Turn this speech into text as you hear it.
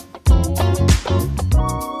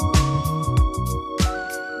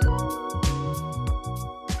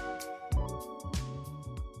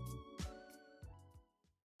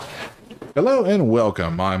Hello and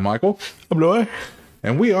welcome. I'm Michael. I'm Noah.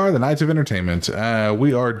 And we are the Knights of Entertainment.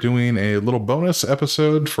 We are doing a little bonus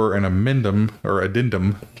episode for an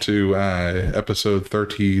addendum to episode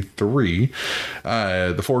 33,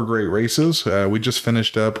 the Four Great Races. We just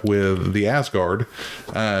finished up with the Asgard.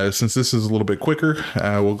 Since this is a little bit quicker,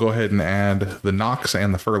 we'll go ahead and add the Nox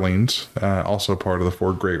and the Furlings, also part of the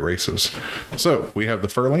Four Great Races. So we have the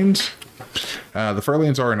Furlings. The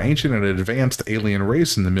Furlings are an ancient and advanced alien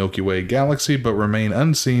race in the Milky Way galaxy, but remain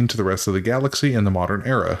unseen to the rest of the galaxy in the modern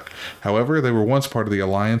era. However, they were once part of the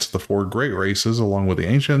alliance of the Four Great Races, along with the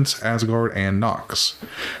Ancients, Asgard, and Nox.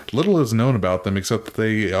 Little is known about them except that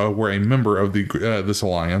they were a member of this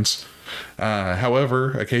alliance.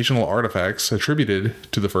 However, occasional artifacts attributed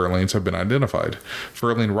to the Furlings have been identified.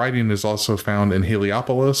 Furling writing is also found in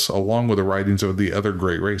Heliopolis, along with the writings of the other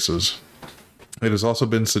great races. It has also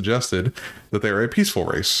been suggested that they are a peaceful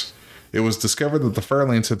race. It was discovered that the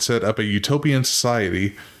Furlings had set up a utopian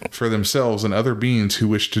society for themselves and other beings who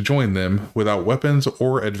wished to join them without weapons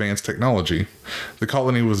or advanced technology. The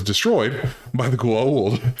colony was destroyed by the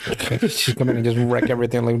Goa'uld, Just come in and just wreck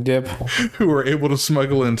everything like dip. who were able to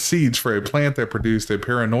smuggle in seeds for a plant that produced a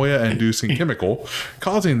paranoia-inducing chemical,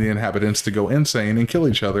 causing the inhabitants to go insane and kill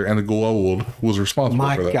each other, and the Goa'uld was responsible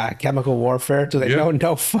for that. My God, chemical warfare. Do they know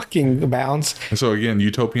no fucking bounds? And so again,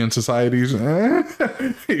 utopian societies,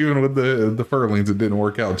 even with the Furlings, it didn't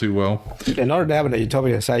work out too well. In order to have a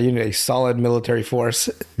utopian society, you need a solid military force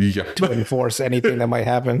to enforce anything that might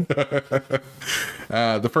happen.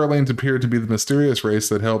 The Furlings appeared to be the mysterious race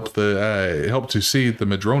that helped to seed the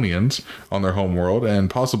Madronians on their homeworld, and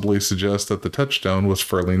possibly suggest that the touchstone was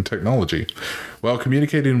Furling technology. While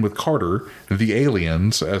communicating with Carter, the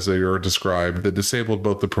aliens, as they are described, that disabled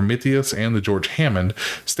both the Prometheus and the George Hammond,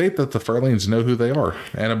 state that the Furlings know who they are,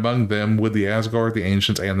 and among them, with the Asgard, the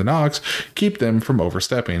Ancients, and the Nox, keep them from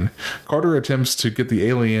overstepping. Carter attempts to get the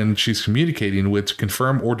alien she's communicating with to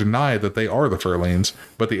confirm or deny that they are the Furlings,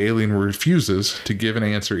 but the alien refuses to give an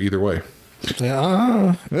answer either way.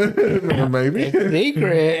 Or maybe. It's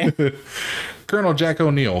secret. Colonel Jack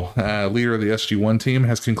O'Neill, leader of the SG-1 team,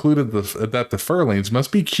 has concluded that the Furlings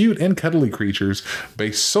must be cute and cuddly creatures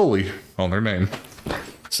based solely on their name.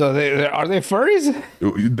 So are they furries?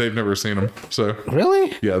 They've never seen them, so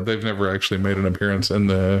Really? yeah, they've never actually made an appearance in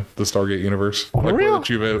the Stargate universe real?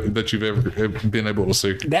 that you've ever been able to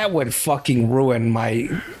see. That would fucking ruin my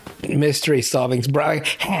mystery solving, bro.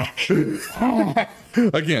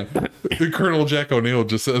 Again, Colonel Jack O'Neill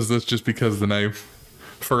just says this just because of the name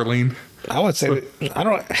Furling. I would say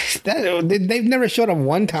they've never showed up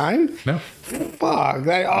one time. No. Fuck.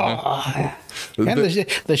 And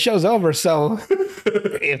the show's over, so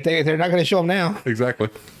if they're not going to show them now. Exactly.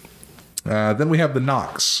 Then we have the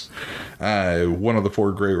Nox, one of the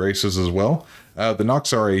Four Great Races as well. The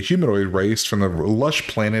Nox are a humanoid race from the lush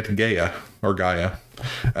planet Gaia,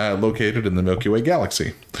 located in the Milky Way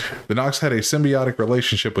galaxy. The Nox had a symbiotic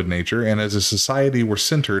relationship with nature, and as a society were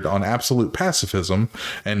centered on absolute pacifism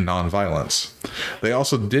and nonviolence. They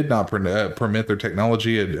also did not permit their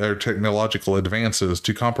technology or technological advances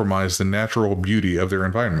to compromise the natural beauty of their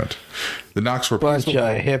environment. The Nox were Bunch of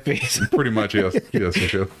hippies. pretty much, yes,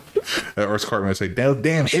 you or as Cartman would say,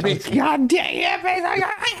 damn hippies. God damn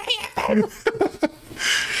hippies.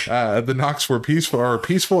 The Nox are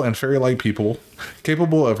peaceful and fairy-like people,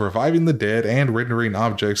 capable of reviving the dead and rendering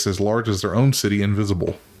objects as large as their own city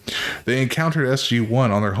invisible. They encountered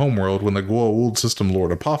SG-1 on their homeworld when the Goa'uld system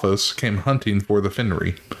lord Apophis came hunting for the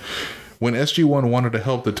Fenrir. When SG-1 wanted to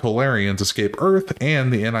help the Tolarians escape Earth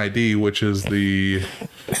and the NID, which is the...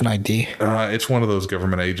 NID? It's one of those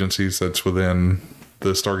government agencies that's within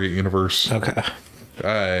the Stargate universe. Okay.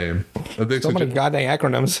 So many goddamn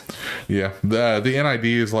acronyms. Yeah, the NID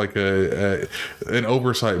is like an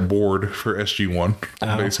oversight board for SG-1,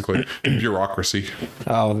 basically bureaucracy.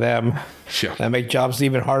 Oh, them. Yeah, That make jobs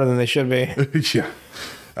even harder than they should be. yeah.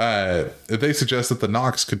 They suggest that the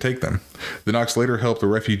Nox could take them. The Nox later helped the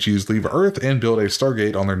refugees leave Earth and build a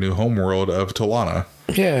Stargate on their new homeworld of Tolana.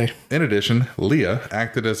 Yeah. In addition, Leah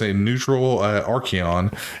acted as a neutral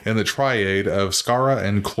archeon in the triad of Skara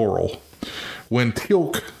and Chloral. When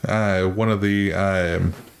Teal'c, one of the,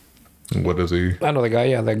 what is he? I know the guy,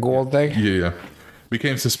 yeah, that gold thing. Yeah.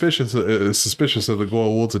 Became suspicious of the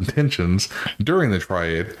Goa'uld's intentions during the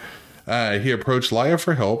triad, He approached Laya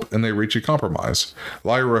for help, and they reach a compromise.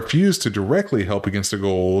 Laya refused to directly help against the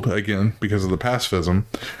Goa'uld, again because of the pacifism,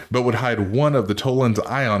 but would hide one of the Toland's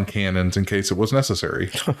ion cannons in case it was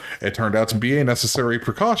necessary. It turned out to be a necessary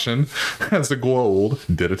precaution, as the Goa'uld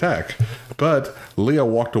did attack. But Leah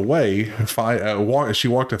walked away. She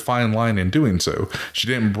walked a fine line in doing so. She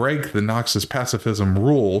didn't break the Nox's pacifism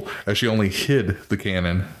rule, as she only hid the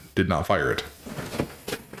cannon, did not fire it.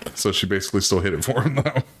 So she basically still hit it for him,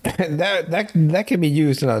 though. that can be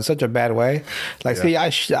used in such a bad way. Like, see, I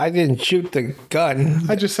didn't shoot the gun.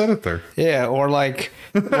 I just said it there. Yeah, or like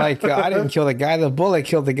I didn't kill the guy. The bullet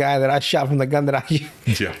killed the guy that I shot from the gun that I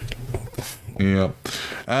used. Yeah. Yeah.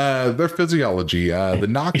 Their physiology. The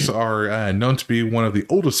Nox are known to be one of the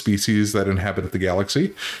oldest species that inhabit the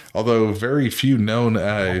galaxy, although very few know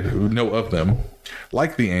of them.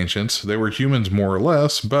 Like the ancients, they were humans more or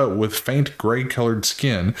less, but with faint gray-colored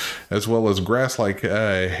skin, as well as grass-like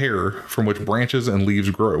hair from which branches and leaves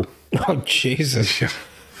grow. Oh, Jesus. Yeah.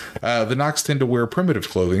 The Nox tend to wear primitive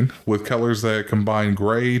clothing, with colors that combine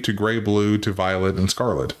gray to gray-blue to violet and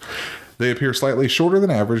scarlet. They appear slightly shorter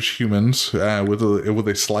than average humans with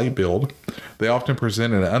a slight build. They often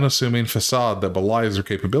present an unassuming facade that belies their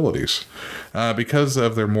capabilities. Because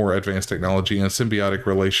of their more advanced technology and symbiotic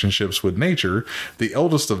relationships with nature, the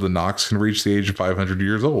eldest of the Nox can reach the age of 500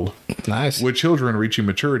 years old. Nice. With children reaching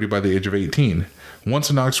maturity by the age of 18.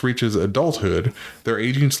 Once a Nox reaches adulthood, their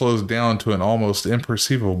aging slows down to an almost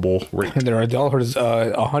imperceivable rate. And their adulthood is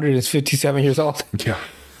 157 years old. Yeah.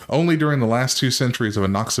 Only during the last 2 centuries of a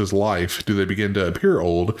Nox's life do they begin to appear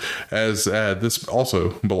old, as this also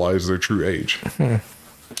belies their true age.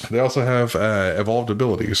 They also have evolved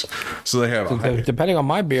abilities. So they have... Depending on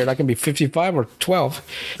my beard, I can be 55 or 12.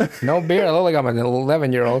 No beard, I look like I'm an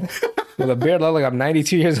 11-year-old. With a beard, I look like I'm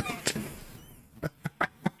 92 years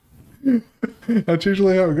old. That's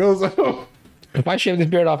usually how it goes. If I shave this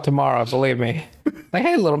beard off tomorrow, believe me. Like,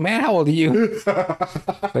 hey, little man, how old are you?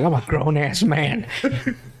 Like, I'm a grown-ass man.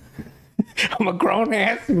 I'm a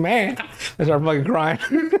grown-ass man. I start fucking crying.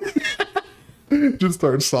 Just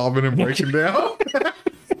start sobbing and breaking down.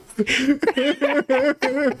 I'm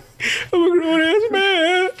a grown-ass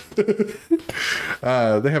man.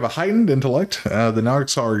 They have a heightened intellect. The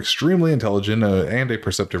Nox are extremely intelligent and a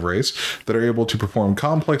perceptive race that are able to perform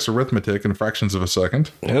complex arithmetic in fractions of a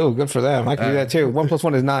second. Oh, good for them. I can do that too. 1 +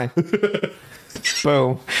 1 is 9.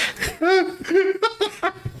 Boom.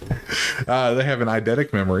 They have an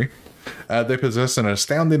eidetic memory. They possess an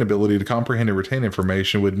astounding ability to comprehend and retain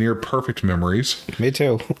information with near perfect memories. Me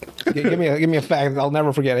too. Give me a fact. I'll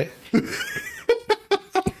never forget it.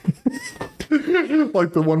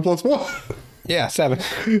 Like the 1 + 1. Yeah, 7.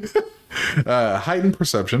 Heightened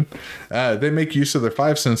perception. They make use of their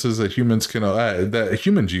 5 senses that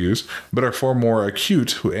humans use, but are far more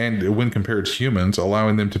acute and when compared to humans,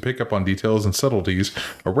 allowing them to pick up on details and subtleties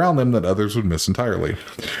around them that others would miss entirely.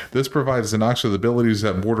 This provides the Nox with abilities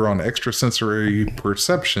that border on extrasensory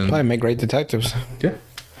perception. Probably make great detectives.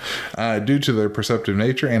 Yeah. Due to their perceptive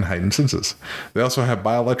nature and heightened senses. They also have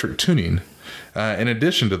bioelectric tuning. In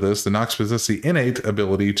addition to this, the Nox possess the innate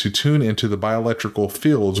ability to tune into the bioelectrical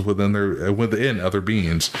fields within other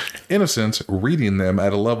beings, in a sense, reading them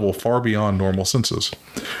at a level far beyond normal senses.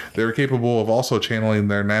 They are capable of also channeling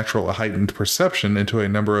their natural heightened perception into a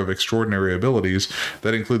number of extraordinary abilities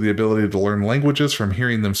that include the ability to learn languages from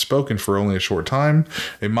hearing them spoken for only a short time,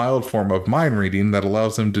 a mild form of mind reading that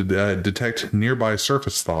allows them to detect nearby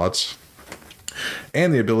surface thoughts,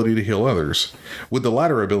 and the ability to heal others. With the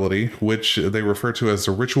latter ability, which they refer to as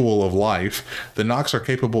the ritual of life, the Nox are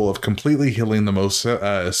capable of completely healing the most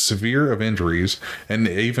severe of injuries and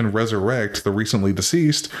even resurrect the recently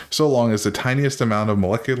deceased, so long as the tiniest amount of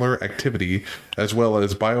molecular activity as well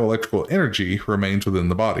as bioelectrical energy remains within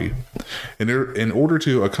the body. In order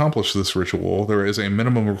to accomplish this ritual, there is a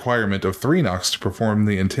minimum requirement of 3 Nox to perform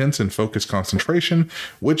the intense and focused concentration,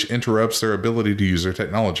 which interrupts their ability to use their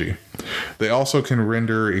technology. They also can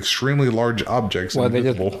render extremely large objects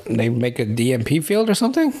invisible. They make a DMP field or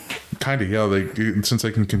something? Kind of, yeah. Since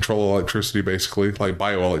they can control electricity, basically, like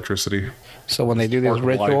bioelectricity. So when they do this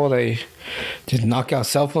ritual, they just knock out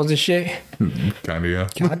cell phones and shit? Kind of, yeah.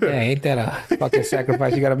 God damn, ain't that a fucking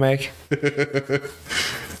sacrifice you gotta make?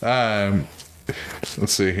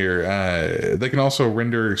 Let's see here. They can also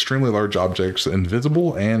render extremely large objects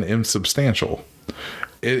invisible and insubstantial.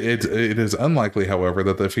 It is unlikely, however,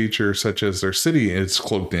 that the feature such as their city is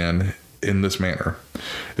cloaked in this manner.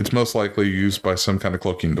 It's most likely used by some kind of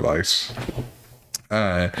cloaking device.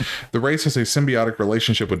 The race has a symbiotic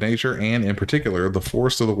relationship with nature and, in particular, the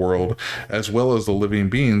forest of the world, as well as the living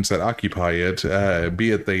beings that occupy it,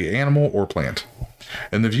 be it the animal or plant.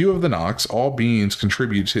 In the view of the Nox, all beings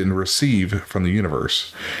contribute to and receive from the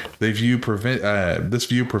universe. This view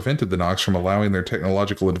prevented the Nox from allowing their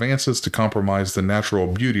technological advances to compromise the natural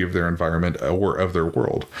beauty of their environment or of their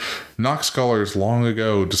world. Nox scholars long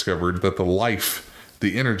ago discovered that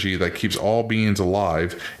the energy that keeps all beings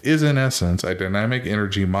alive, is in essence a dynamic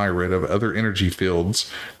energy myriad of other energy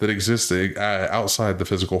fields that exist outside the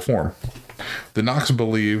physical form. The Nox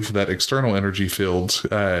believe that external energy fields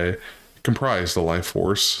comprise the life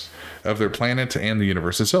force of their planet and the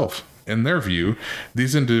universe itself. In their view,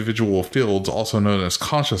 these individual fields, also known as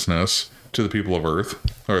consciousness to the people of Earth,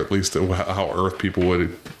 or at least how Earth people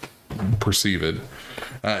would perceive it,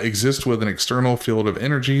 exist with an external field of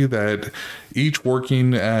energy that each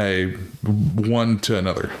working one to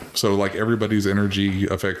another. So like everybody's energy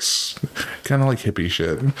affects, kind of like hippie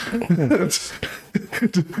shit.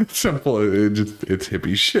 It's simple. It's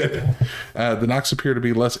hippie shit. The Nox appear to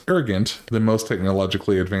be less arrogant than most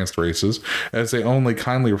technologically advanced races, as they only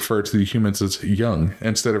kindly refer to the humans as young,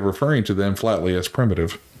 instead of referring to them flatly as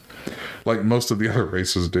primitive, like most of the other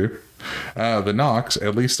races do. The Nox,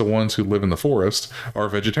 at least the ones who live in the forest, are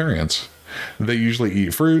vegetarians. They usually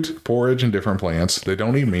eat fruit, porridge, and different plants. They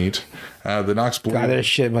don't eat meat. The Nox believe... God, their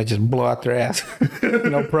shit might just blow out their ass.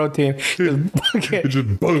 No protein. Just fucking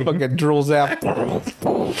drools out.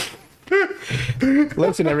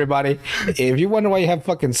 Listen, everybody. If you wonder why you have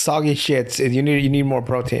fucking soggy shits, you need more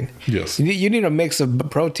protein. Yes. You need a mix of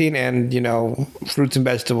protein and fruits and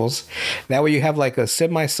vegetables. That way you have like a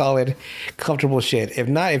semi-solid, comfortable shit. If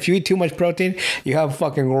not, if you eat too much protein, you have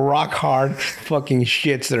fucking rock hard fucking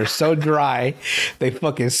shits that are so dry they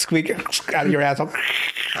fucking squeak out of your asshole.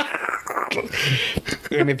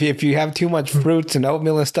 And if you have too much fruits and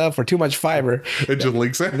oatmeal and stuff, or too much fiber, it just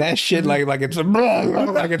leaks out. That shit like it's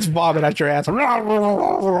vomit out your ass.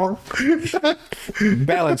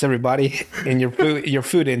 Balance, everybody, in your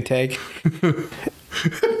food intake.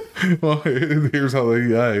 Well, here's how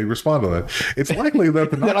they respond to that. It's likely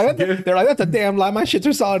that the Nox... They're like, that's a damn lie. My shits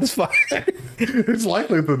are solid as fuck. It's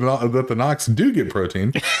likely that the Nox do get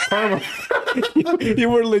protein. You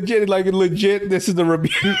were legit. This is the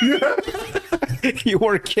review. You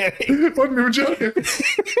weren't kidding. Wasn't even joking.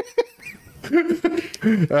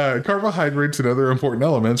 Carbohydrates and other important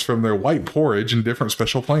elements from their white porridge and different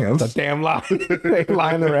special plants. That's a damn lie. They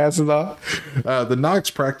lying their asses off. The Nox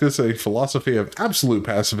practice a philosophy of absolute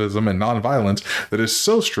pacifism and nonviolence that is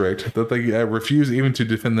so strict that they refuse even to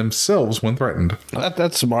defend themselves when threatened.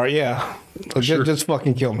 That's smart, yeah. Sure. Just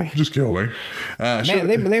fucking kill me. Just kill me. Man,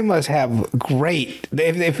 they must have great...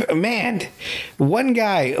 Man, one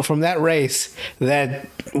guy from that race that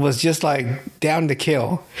was just like down to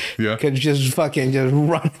kill could just fucking just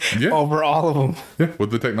run over all of them. Yeah,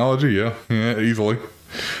 with the technology, yeah easily.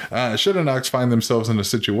 Should a Nox find themselves in a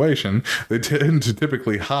situation, they tend to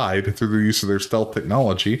typically hide through the use of their stealth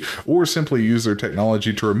technology, or simply use their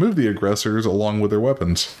technology to remove the aggressors along with their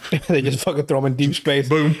weapons. They just fucking throw them in deep space.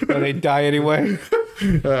 Boom. And they die anyway.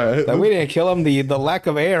 We didn't kill them. The lack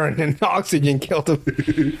of air and oxygen killed them.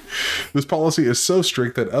 This policy is so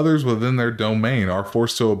strict that others within their domain are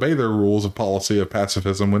forced to obey their rules of policy of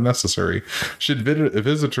pacifism when necessary. Should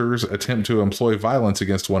visitors attempt to employ violence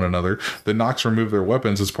against one another, the Nox remove their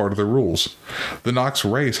weapons as part of their rules. The Nox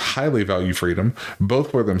race highly value freedom, both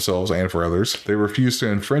for themselves and for others. They refuse to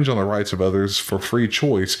infringe on the rights of others for free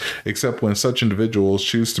choice, except when such individuals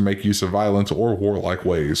choose to make use of violence or warlike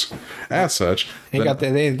ways. As such, don't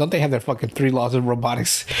they have their fucking 3 laws of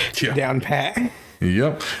robotics down pat?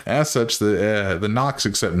 Yep. As such, the Nox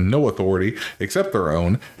accept no authority except their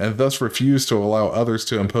own, and thus refuse to allow others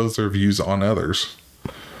to impose their views on others.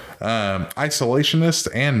 Isolationist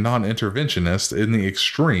and non-interventionist in the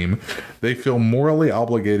extreme, they feel morally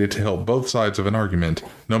obligated to help both sides of an argument,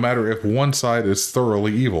 no matter if one side is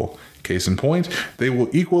thoroughly evil. Case in point, they will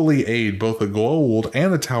equally aid both the Goa'uld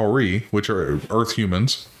and the Tauri, which are Earth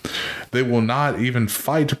humans. They will not even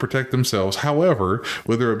fight to protect themselves. However,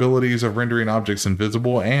 with their abilities of rendering objects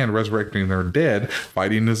invisible and resurrecting their dead,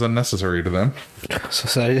 fighting is unnecessary to them.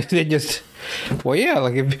 So they just... Well, yeah,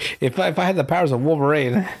 like if I had the powers of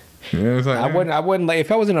Wolverine... Yeah, I wouldn't like,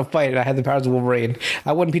 if I was in a fight and I had the powers of Wolverine,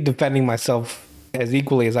 I wouldn't be defending myself as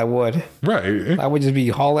equally as I would. Right. I would just be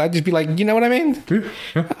hauling. I'd just be like, you know what I mean?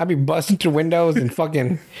 Yeah. I'd be busting through windows and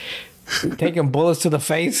fucking taking bullets to the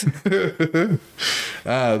face. The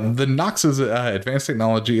Nox's advanced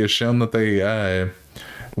technology has shown that they,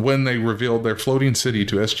 when they revealed their floating city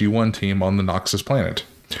to SG-1 team on the Nox's planet.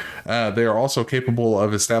 They are also capable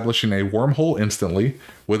of establishing a wormhole instantly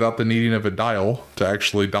without the needing of a dial to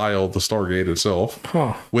actually dial the Stargate itself,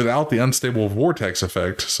 without the unstable vortex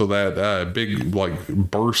effect. So that big like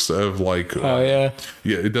burst of like,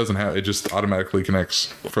 it doesn't have, it just automatically connects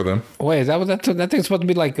for them. Wait, is that thing's supposed to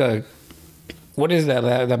be like a, what is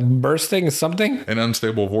that? That burst thing is something? An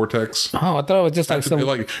unstable vortex. Oh, I thought it was just like some.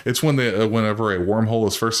 Like it's when whenever a wormhole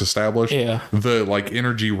is first established, the like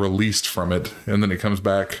energy released from it, and then it comes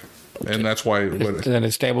back, and that's why. Then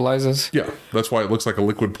it stabilizes. Yeah, that's why it looks like a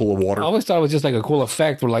liquid pool of water. I always thought it was just like a cool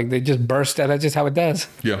effect where like they just burst. That's just how it does.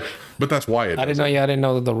 Yeah, but that's why it. I didn't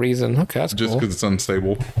know the reason. Okay, that's just because it's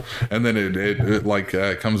unstable, and then it like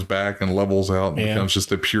comes back and levels out and becomes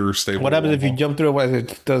just a pure stable. What happens if you jump through it? What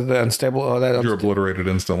it does the unstable? You're obliterated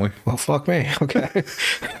instantly. Well, fuck me. Okay,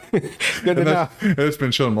 good to know. It's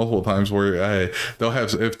been shown multiple times where they'll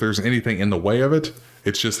have, if there's anything in the way of it,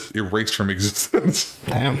 it's just erased from existence.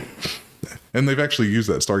 Damn. And they've actually used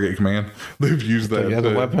that Stargate command. They've used that as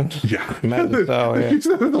a weapon. Yeah, they've used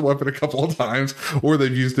that as a weapon a couple of times, or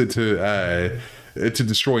they've used it to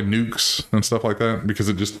destroy nukes and stuff like that because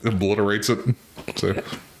it just obliterates it. So,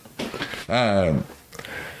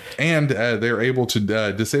 and they're able to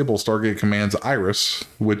disable Stargate Command's Iris,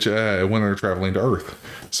 which when they're traveling to Earth.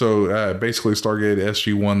 So basically, Stargate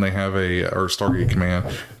SG-1, they have or Stargate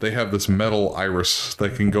Command, they have this metal iris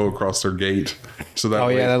that can go across their gate. So that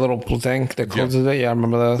that little thing that closes it. Yeah, I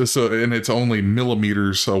remember that. So, and it's only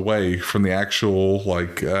millimeters away from the actual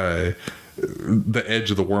the edge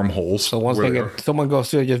of the wormholes. So once someone goes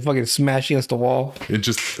through it, just fucking smash against the wall. It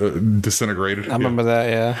just disintegrated. I remember that,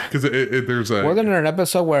 yeah. Because wasn't there an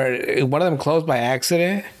episode where one of them closed by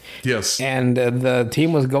accident? Yes. And the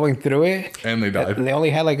team was going through it. And they died. They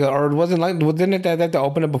only had didn't it they had to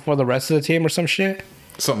open it before the rest of the team or some shit?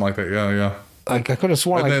 Something like that, yeah. Like I could have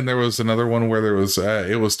sworn. And then there was another one where there was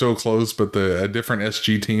it was still closed, but a different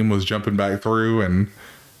SG team was jumping back through and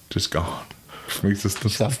just gone from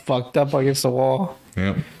existence. Stuff fucked up against the wall.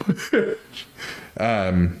 Yep.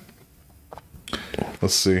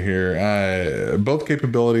 Let's see here. Both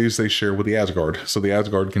capabilities they share with the Asgard. So the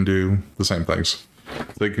Asgard can do the same things.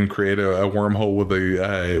 They can create a wormhole with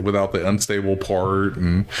without the unstable part,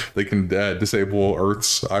 and they can disable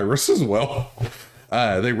Earth's iris as well.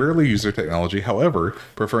 They rarely use their technology, however,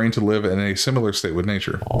 preferring to live in a similar state with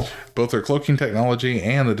nature. Both their cloaking technology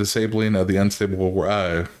and the disabling of the unstable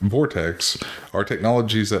vortex are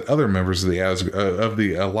technologies that other members of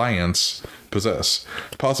the Alliance possess,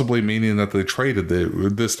 possibly meaning that they traded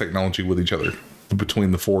this technology with each other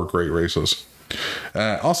between the four great races.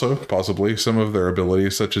 Also, possibly, some of their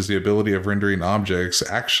abilities, such as the ability of rendering objects,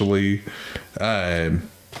 actually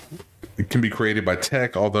it can be created by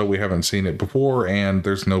tech, although we haven't seen it before, and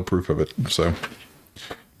there's no proof of it. So,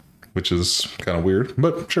 which is kind of weird,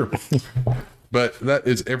 but sure. But that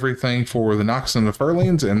is everything for the Nox and the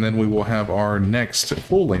Furlings, and then we will have our next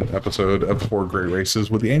full-length episode of the Four Great Races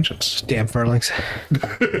with the Ancients. Damn Furlings.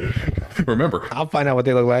 Remember. I'll find out what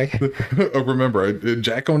they look like. Remember,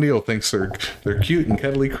 Jack O'Neill thinks they're cute and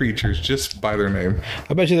cuddly creatures just by their name.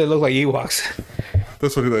 I bet you they look like Ewoks.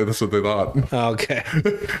 That's what they thought. Okay.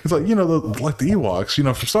 It's like, like the Ewoks,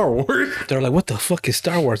 from Star Wars. They're like, what the fuck is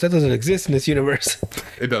Star Wars? That doesn't exist in this universe.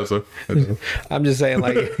 It does, though. I'm just saying,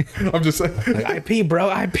 I'm just saying. Like, IP, bro,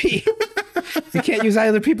 IP. You can't use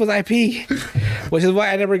other people's IP. Which is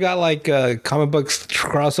why I never got, comic books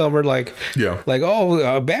crossover,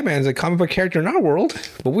 Batman's a comic book character in our world.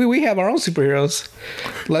 But we have our own superheroes.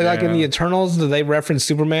 Like in the Eternals, do they reference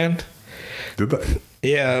Superman? Did they?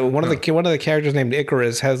 Yeah, one of the characters named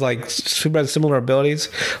Icarus has super similar abilities,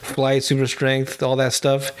 flight, super strength, all that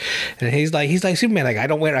stuff. And he's like Superman, I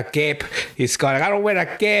don't wear a cape. He's Scottish. I don't wear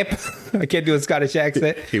a cape. I can't do a Scottish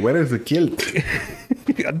accent. He wears a kilt.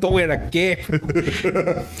 I don't wear a cape.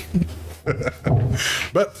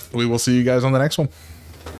 But we will see you guys on the next one.